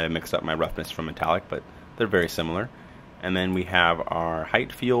might have mixed up my roughness from metallic, but they're very similar. And then we have our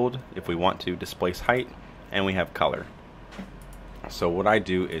height field, if we want to displace height, and we have color. So what I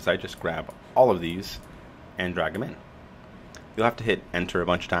do is I just grab all of these and drag them in. You'll have to hit enter a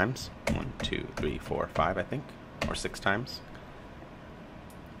bunch of times. 1, 2, 3, 4, 5, I think, or 6 times.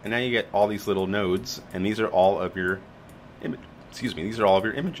 And now you get all these little nodes, and these are all of your these are all of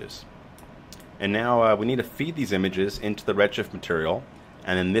your images. And now we need to feed these images into the Redshift material,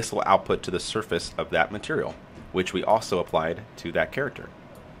 and then this will output to the surface of that material, which we also applied to that character.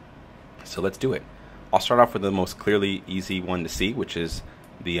 So let's do it. I'll start off with the most clearly easy one to see, which is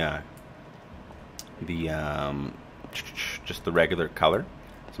just the regular color.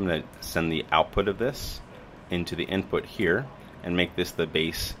 So I'm going to send the output of this into the input here and make this the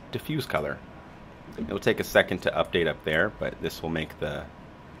base diffuse color. It will take a second to update up there, but this will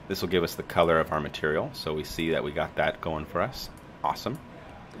give us the color of our material, so we see that we got that going for us. Awesome.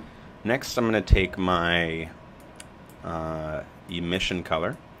 Next, I'm going to take my emission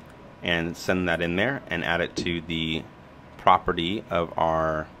color and send that in there and add it to the property of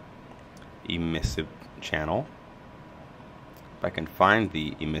our emissive channel. If I can find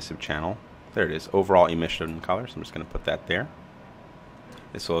the emissive channel, there it is, overall emission color, so I'm just going to put that there.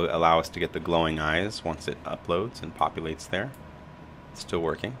 This will allow us to get the glowing eyes once it uploads and populates there. It's still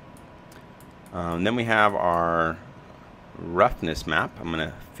working. Then we have our roughness map. I'm going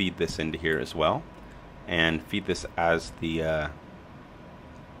to feed this into here as well, and feed this as the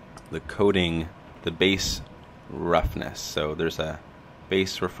coding, the base roughness. So there's a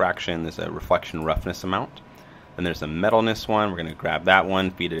base refraction, there's a reflection roughness amount. Then there's a metalness one. We're going to grab that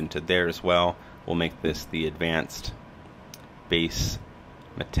one, feed it into there as well. We'll make this the advanced base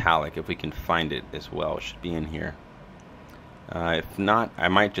metallic, if we can find it as well. It should be in here. If not, I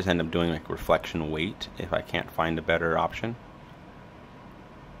might just end up doing like reflection weight if I can't find a better option.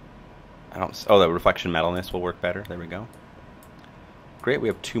 Oh, the reflection metalness will work better. There we go. Great, we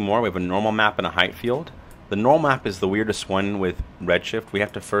have 2 more. We have a normal map and a height field. The normal map is the weirdest one with Redshift. We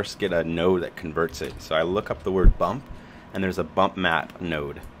have to first get a node that converts it. So I look up the word bump, and there's a bump map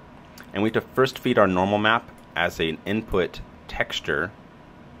node. And we have to first feed our normal map as an input texture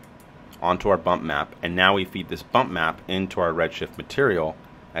onto our bump map, and now we feed this bump map into our Redshift material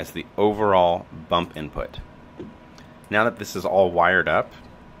as the overall bump input. Now that this is all wired up,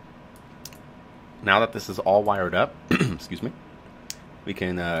 excuse me, we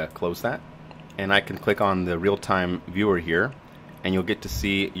can close that, and I can click on the real-time viewer here, and you'll get to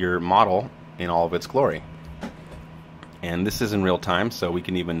see your model in all of its glory. And this is in real time, so we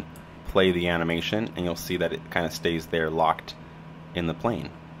can even play the animation, and you'll see that it kind of stays there locked in the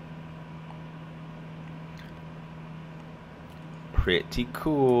plane. Pretty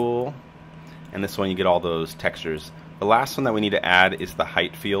cool. And this one you get all those textures. The last one that we need to add is the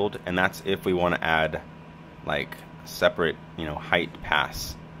height field, and that's if we want to add like separate, height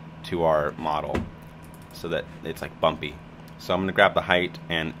pass to our model so that it's like bumpy. So I'm going to grab the height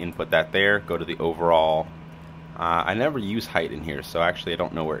and input that there, go to the overall. I never use height in here, so actually I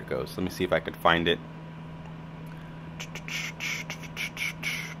don't know where it goes. Let me see if I could find it.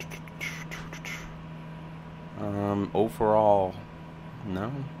 Overall,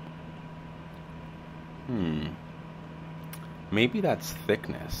 no. Maybe that's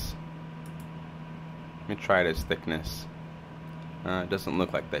thickness. Let me try it as thickness. It doesn't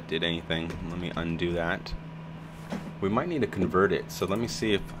look like that did anything. Let me undo that. We might need to convert it, so let me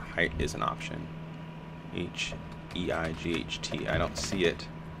see if height is an option. H-E-I-G-H-T. I don't see it.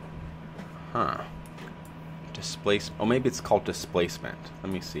 Displace. Oh, maybe it's called displacement.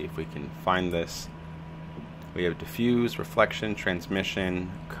 Let me see if we can find this. We have diffuse, reflection,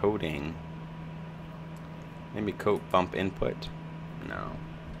 transmission, coding. Maybe code bump input. No.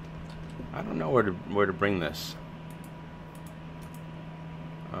 I don't know where to bring this.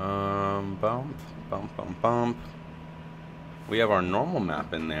 Bump, bump, bump, bump. We have our normal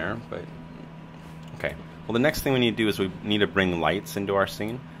map in there, but okay. Well, the next thing we need to do is we need to bring lights into our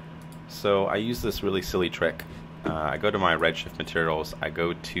scene. So I use this really silly trick. I go to my Redshift materials. I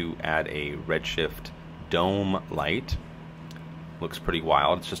go to add a Redshift dome light. Looks pretty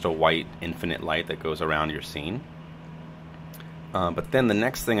wild. It's just a white infinite light that goes around your scene. But then the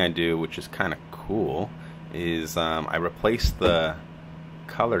next thing I do, which is kind of cool, is I replace the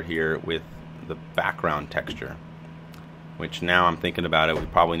color here with the background texture, which now I'm thinking about it, we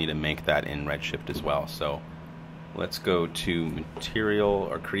probably need to make that in Redshift as well. So let's go to material,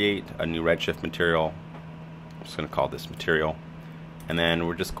 or create a new Redshift material. I'm just going to call this material, and then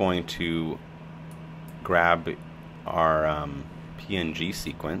we're just going to grab our PNG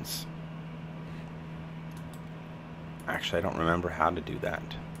sequence. Actually, I don't remember how to do that.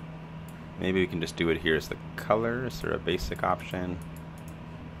 Maybe we can just do it here as the color. Is there a basic option?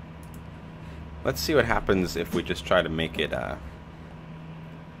 Let's see what happens if we just try to make it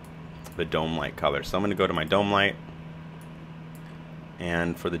the dome light color. So I'm going to go to my dome light,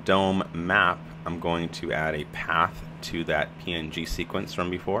 and for the dome map, I'm going to add a path to that PNG sequence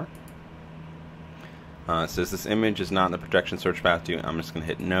from before. It says this image is not in the projection search path. I'm just going to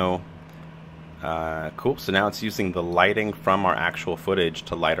hit no. Cool, so now it's using the lighting from our actual footage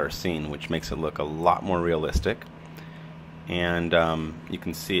to light our scene, which makes it look a lot more realistic. And you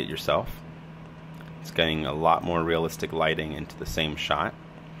can see it yourself. It's getting a lot more realistic lighting into the same shot.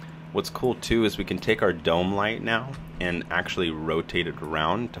 What's cool too is we can take our dome light now and actually rotate it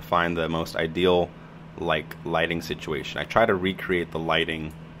around to find the most ideal lighting situation. I try to recreate the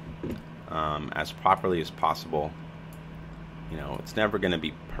lighting as properly as possible. You know, it's never going to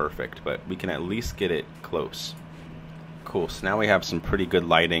be perfect, but we can at least get it close. Cool, so now we have some pretty good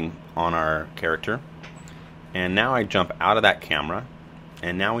lighting on our character. And now I jump out of that camera,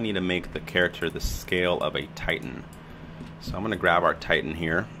 and now we need to make the character the scale of a Titan. So I'm going to grab our Titan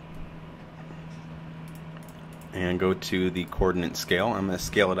here and go to the coordinate scale. I'm going to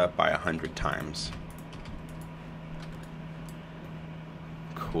scale it up by 100 times.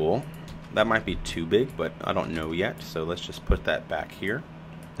 Cool. That might be too big, but I don't know yet. So let's just put that back here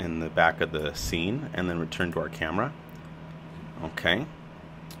in the back of the scene and then return to our camera. Okay.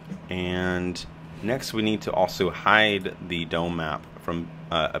 And next we need to also hide the dome map from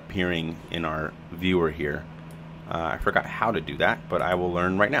appearing in our viewer here. I forgot how to do that, but I will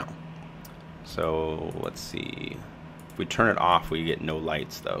learn right now. So let's see. If we turn it off, we get no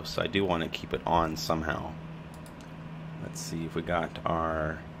lights though. So I do want to keep it on somehow. Let's see if we got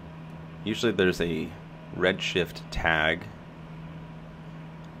our... Usually there's a Redshift tag,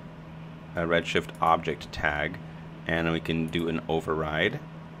 a Redshift object tag, and we can do an override.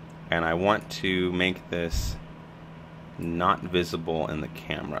 And I want to make this not visible in the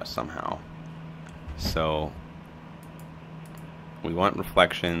camera somehow. So we want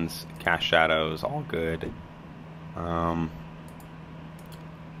reflections, cast shadows, all good. I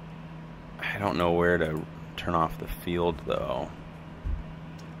don't know where to turn off the field though.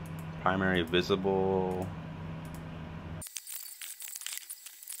 Primary visible.